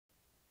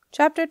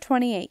Chapter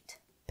 28.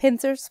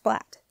 Pincer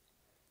Splat.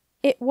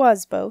 It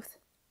was both.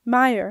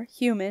 Meyer,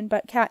 human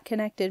but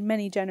cat-connected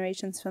many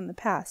generations from the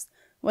past,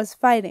 was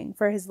fighting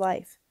for his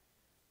life.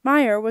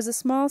 Meyer was a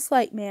small,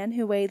 slight man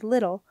who weighed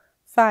little.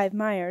 5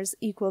 Meyers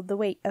equaled the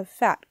weight of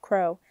Fat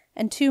Crow,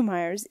 and 2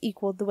 Meyers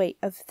equaled the weight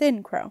of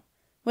Thin Crow,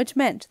 which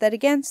meant that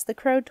against the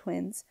Crow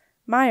twins,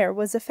 Meyer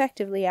was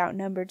effectively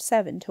outnumbered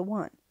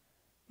 7-1.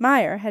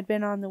 Meyer had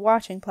been on the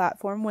watching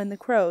platform when the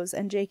Crows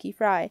and Jakey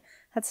Fry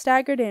had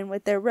staggered in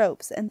with their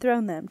ropes and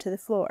thrown them to the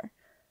floor.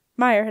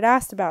 Meyer had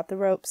asked about the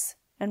ropes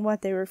and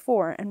what they were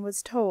for, and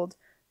was told,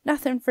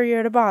 "Nothing for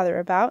yer to bother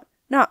about,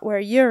 not where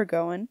you're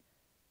going."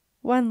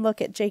 One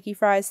look at Jakey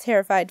Fry's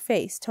terrified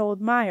face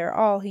told Meyer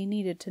all he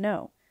needed to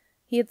know.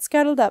 He had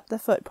scuttled up the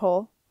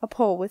foot-pole, a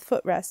pole with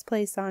footrests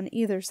placed on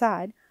either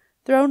side,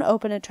 thrown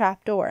open a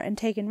trap-door, and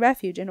taken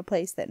refuge in a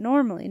place that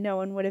normally no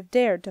one would have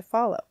dared to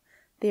follow,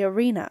 the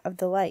Arena of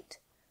the Light.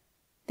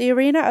 The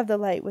Arena of the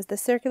Light was the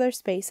circular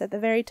space at the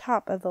very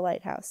top of the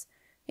lighthouse.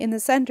 In the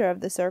center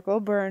of the circle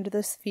burned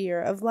the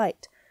sphere of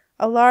light,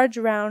 a large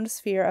round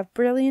sphere of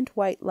brilliant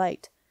white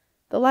light.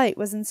 The light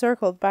was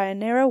encircled by a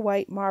narrow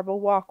white marble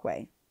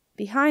walkway.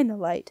 Behind the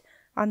light,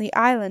 on the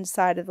island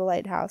side of the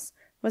lighthouse,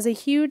 was a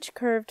huge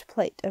curved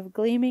plate of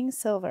gleaming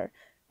silver,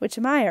 which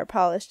Meyer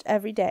polished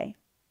every day.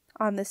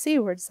 On the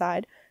seaward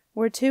side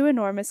were 2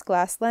 enormous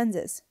glass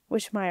lenses,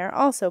 which Meyer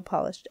also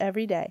polished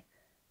every day.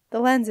 The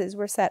lenses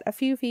were set a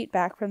few feet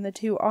back from the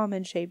 2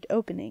 almond-shaped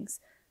openings,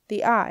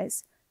 the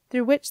eyes,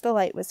 through which the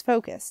light was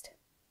focused.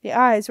 The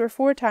eyes were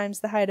 4 times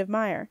the height of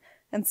Meyer,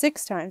 and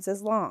 6 times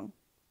as long.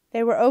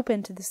 They were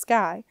open to the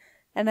sky,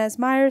 and as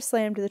Meyer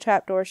slammed the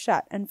trapdoor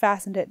shut and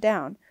fastened it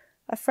down,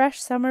 a fresh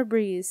summer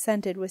breeze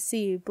scented with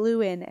sea blew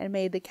in and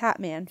made the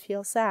Catman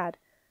feel sad.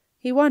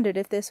 He wondered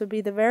if this would be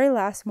the very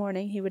last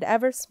morning he would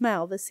ever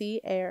smell the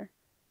sea air.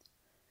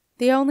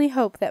 The only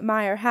hope that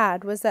Meyer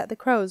had was that the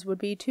Crows would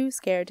be too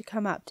scared to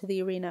come up to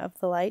the Arena of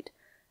the Light.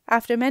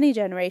 After many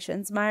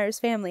generations, Meyer's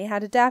family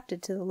had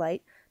adapted to the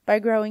light by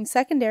growing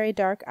secondary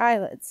dark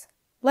eyelids,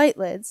 light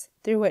lids,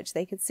 through which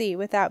they could see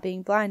without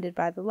being blinded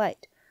by the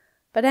light.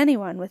 But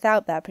anyone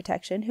without that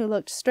protection who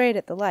looked straight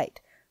at the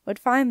light would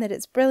find that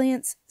its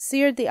brilliance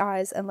seared the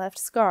eyes and left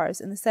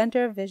scars in the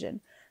center of vision,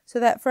 so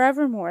that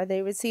forevermore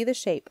they would see the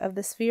shape of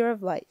the sphere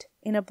of light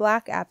in a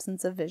black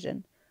absence of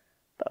vision.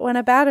 But when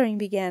a battering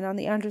began on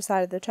the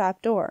underside of the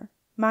trap-door,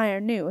 Meyer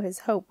knew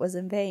his hope was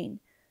in vain.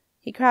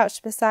 He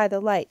crouched beside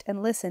the light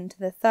and listened to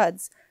the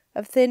thuds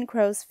of Thin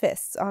Crow's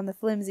fists on the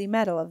flimsy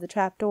metal of the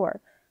trap-door,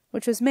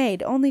 which was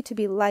made only to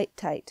be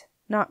light-tight,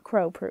 not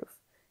crow-proof.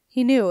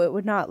 He knew it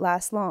would not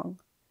last long.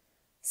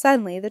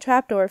 Suddenly the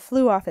trap-door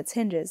flew off its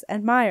hinges,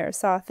 and Meyer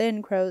saw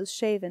Thin Crow's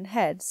shaven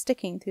head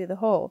sticking through the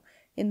hole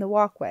in the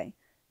walkway,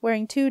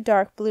 wearing 2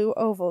 dark blue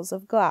ovals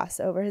of glass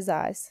over his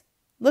eyes,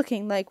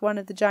 looking like one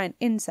of the giant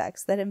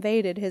insects that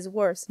invaded his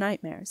worst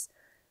nightmares.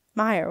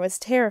 Meyer was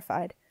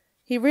terrified.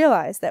 He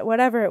realized that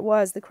whatever it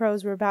was the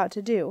Crows were about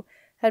to do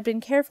had been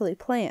carefully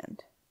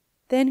planned.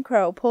 Thin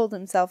Crow pulled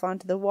himself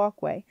onto the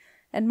walkway,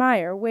 and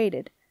Meyer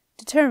waited,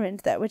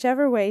 determined that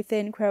whichever way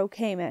Thin Crow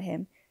came at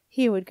him,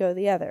 he would go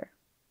the other.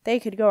 They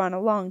could go on a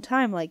long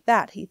time like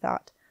that, he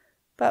thought.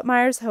 But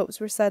Meyer's hopes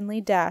were suddenly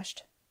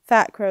dashed.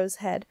 Fat Crow's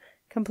head,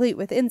 complete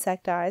with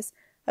insect eyes,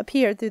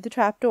 appeared through the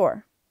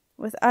trap-door.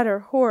 With utter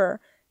horror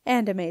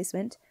and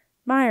amazement,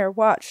 Meyer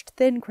watched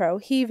Thin Crow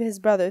heave his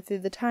brother through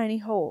the tiny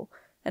hole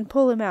and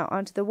pull him out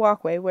onto the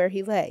walkway where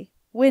he lay,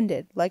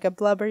 winded like a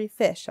blubbery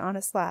fish on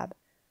a slab.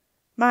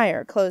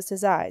 Meyer closed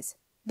his eyes.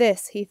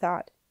 This, he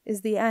thought,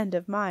 is the end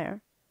of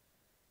Meyer.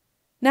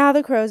 Now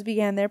the Crows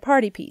began their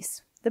party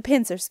piece, the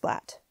pincer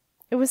splat.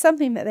 It was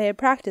something that they had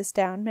practiced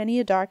down many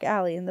a dark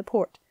alley in the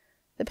port.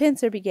 The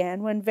pincer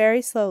began when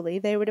very slowly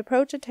they would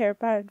approach a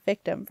terrified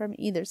victim from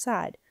either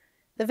side.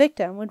 The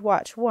victim would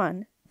watch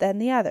one, then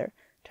the other,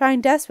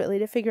 trying desperately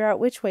to figure out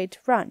which way to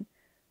run.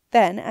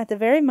 Then, at the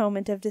very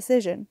moment of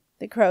decision,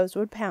 the Crows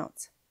would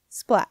pounce.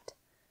 Splat.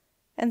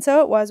 And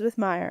so it was with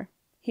Meyer.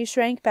 He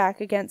shrank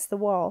back against the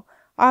wall,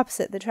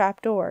 opposite the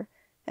trap-door,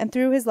 and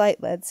through his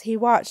light lids he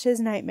watched his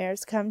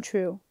nightmares come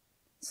true.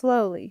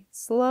 Slowly,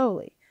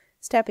 slowly,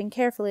 stepping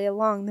carefully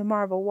along the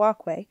marble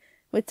walkway,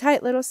 with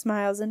tight little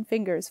smiles and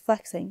fingers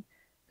flexing,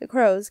 the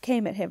Crows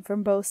came at him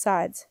from both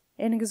sides,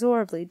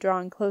 inexorably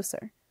drawing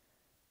closer.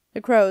 The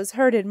Crows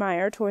herded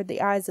Meyer toward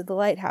the eyes of the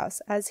lighthouse,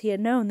 as he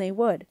had known they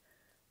would.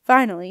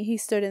 Finally he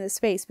stood in the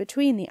space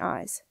between the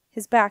eyes,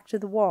 his back to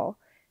the wall,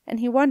 and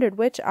he wondered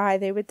which eye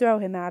they would throw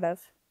him out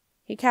of.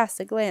 He cast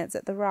a glance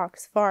at the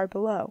rocks far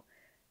below.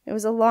 It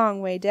was a long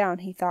way down,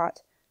 he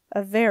thought,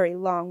 a very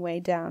long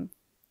way down.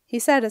 He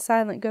said a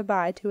silent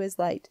goodbye to his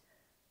light.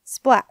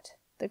 Splat!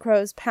 The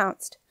Crows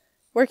pounced.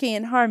 Working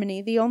in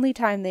harmony the only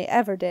time they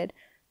ever did,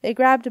 they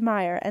grabbed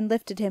Meyer and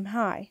lifted him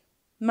high.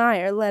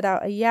 Meyer let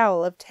out a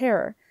yowl of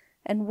terror,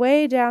 and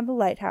way down the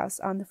lighthouse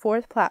on the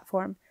 4th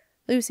platform,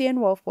 Lucy and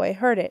Wolfboy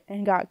heard it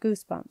and got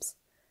goosebumps.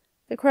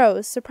 The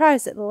Crows,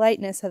 surprised at the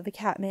lightness of the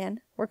Catman,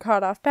 were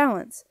caught off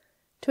balance.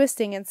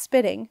 Twisting and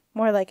spitting,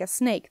 more like a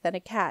snake than a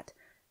cat,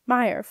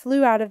 Meyer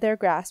flew out of their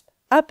grasp,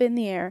 up in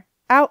the air,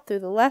 out through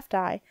the left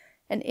eye,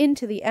 and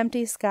into the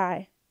empty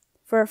sky.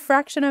 For a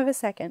fraction of a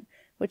second,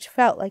 which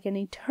felt like an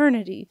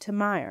eternity to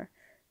Meyer,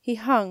 he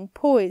hung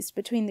poised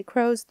between the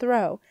crow's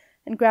throw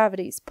and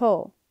gravity's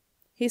pull.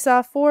 He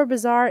saw 4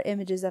 bizarre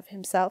images of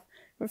himself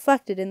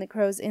reflected in the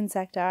crow's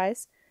insect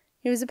eyes.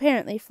 He was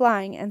apparently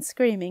flying and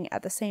screaming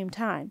at the same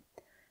time.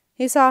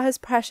 He saw his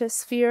precious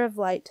sphere of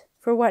light,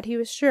 for what he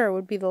was sure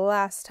would be the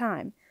last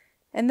time,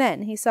 and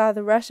then he saw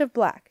the rush of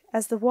black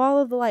as the wall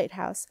of the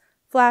lighthouse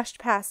flashed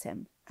past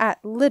him,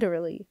 at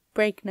literally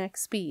breakneck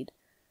speed.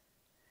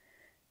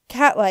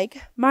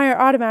 Cat-like, Meyer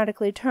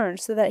automatically turned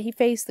so that he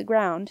faced the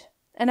ground,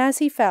 and as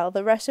he fell,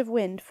 the rush of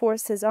wind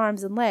forced his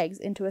arms and legs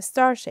into a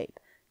star shape,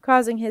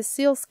 causing his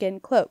sealskin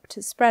cloak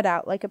to spread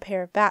out like a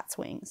pair of bat's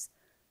wings.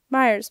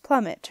 Meyer's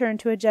plummet turned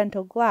to a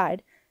gentle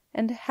glide,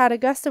 and had a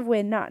gust of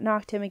wind not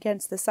knocked him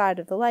against the side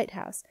of the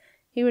lighthouse,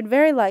 he would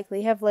very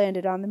likely have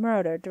landed on the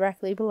marauder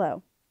directly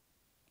below.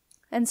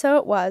 And so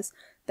it was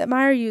that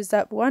Meyer used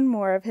up 1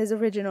 more of his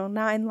original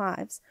 9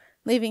 lives,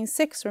 leaving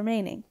 6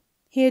 remaining.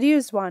 He had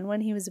used one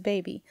when he was a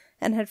baby,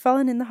 and had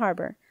fallen in the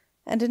harbor,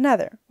 and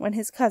another when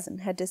his cousin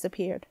had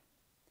disappeared.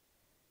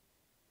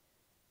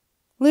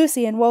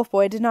 Lucy and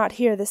Wolf-Boy did not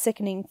hear the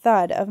sickening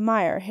thud of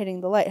Meyer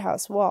hitting the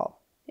lighthouse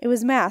wall. It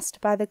was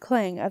masked by the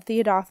clang of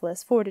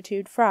Theodophilus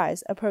Fortitude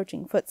Fry's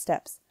approaching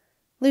footsteps.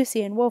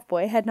 Lucy and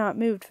Wolf-Boy had not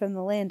moved from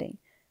the landing.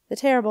 The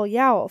terrible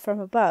yowl from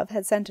above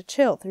had sent a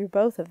chill through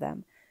both of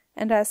them,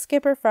 and as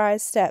Skipper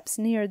Fry's steps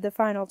neared the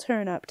final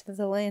turn up to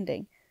the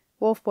landing,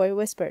 Wolf-Boy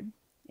whispered,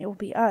 "It will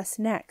be us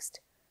next."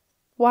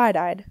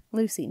 Wide-eyed,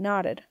 Lucy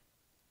nodded.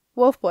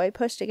 Wolf-Boy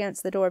pushed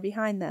against the door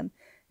behind them,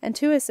 and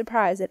to his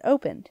surprise it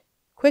opened.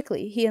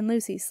 Quickly he and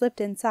Lucy slipped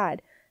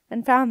inside,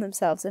 and found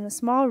themselves in a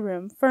small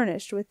room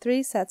furnished with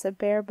 3 sets of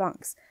bare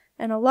bunks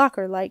and a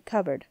locker-like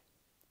cupboard.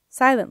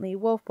 Silently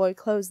Wolf-Boy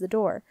closed the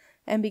door,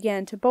 and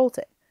began to bolt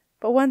it,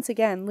 but once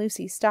again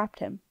Lucy stopped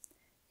him.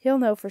 "He'll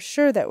know for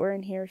sure that we're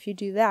in here if you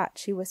do that,"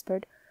 she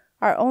whispered.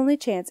 "Our only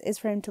chance is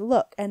for him to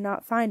look and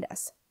not find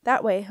us.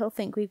 That way he'll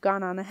think we've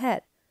gone on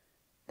ahead."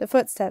 The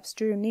footsteps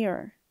drew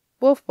nearer.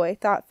 Wolf-Boy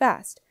thought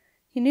fast.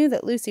 He knew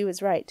that Lucy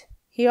was right.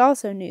 He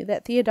also knew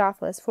that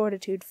Theodophilus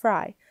Fortitude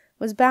Fry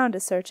was bound to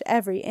search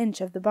every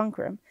inch of the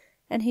bunk-room,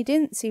 and he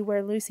didn't see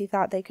where Lucy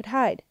thought they could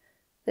hide.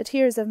 The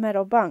tiers of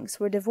metal bunks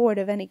were devoid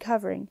of any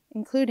covering,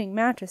 including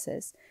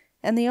mattresses,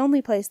 and the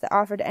only place that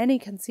offered any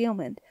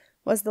concealment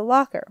was the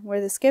locker where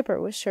the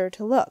skipper was sure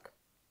to look.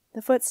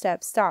 The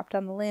footsteps stopped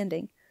on the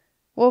landing.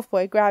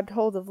 Wolf-Boy grabbed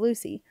hold of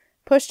Lucy,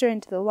 pushed her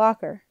into the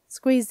locker,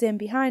 squeezed in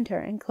behind her,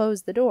 and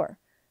closed the door.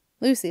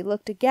 Lucy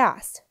looked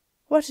aghast.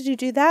 "What did you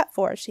do that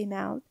for?" she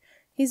mouthed.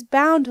 "He's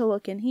bound to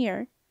look in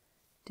here."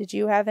 "Did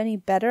you have any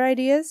better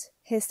ideas?"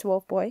 hissed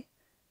Wolf-Boy.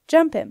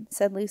 "Jump him,"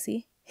 said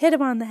Lucy. "Hit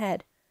him on the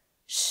head."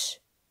 "Shh!"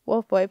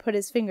 Wolf-Boy put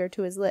his finger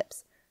to his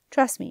lips.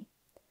 "Trust me."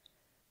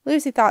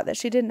 Lucy thought that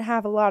she didn't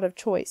have a lot of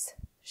choice.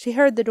 She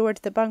heard the door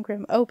to the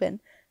bunk-room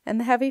open, and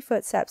the heavy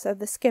footsteps of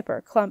the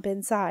skipper clump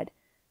inside.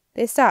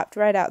 They stopped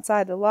right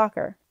outside the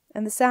locker,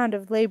 and the sound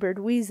of labored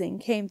wheezing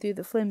came through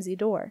the flimsy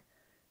door.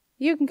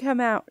 "You can come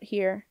out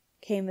here,"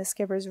 came the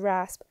skipper's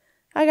rasp.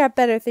 "I got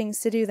better things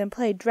to do than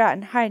play drat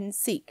and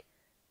hide-and-seek."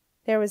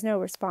 There was no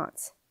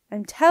response.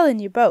 "I'm telling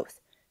you both.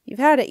 You've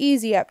had it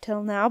easy up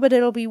till now, but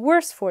it'll be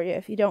worse for you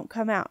if you don't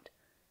come out."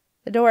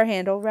 The door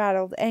handle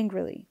rattled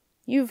angrily.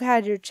 "You've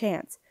had your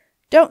chance.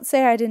 Don't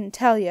say I didn't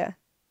tell you."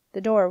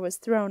 The door was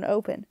thrown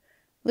open.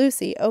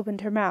 Lucy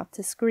opened her mouth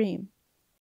to scream.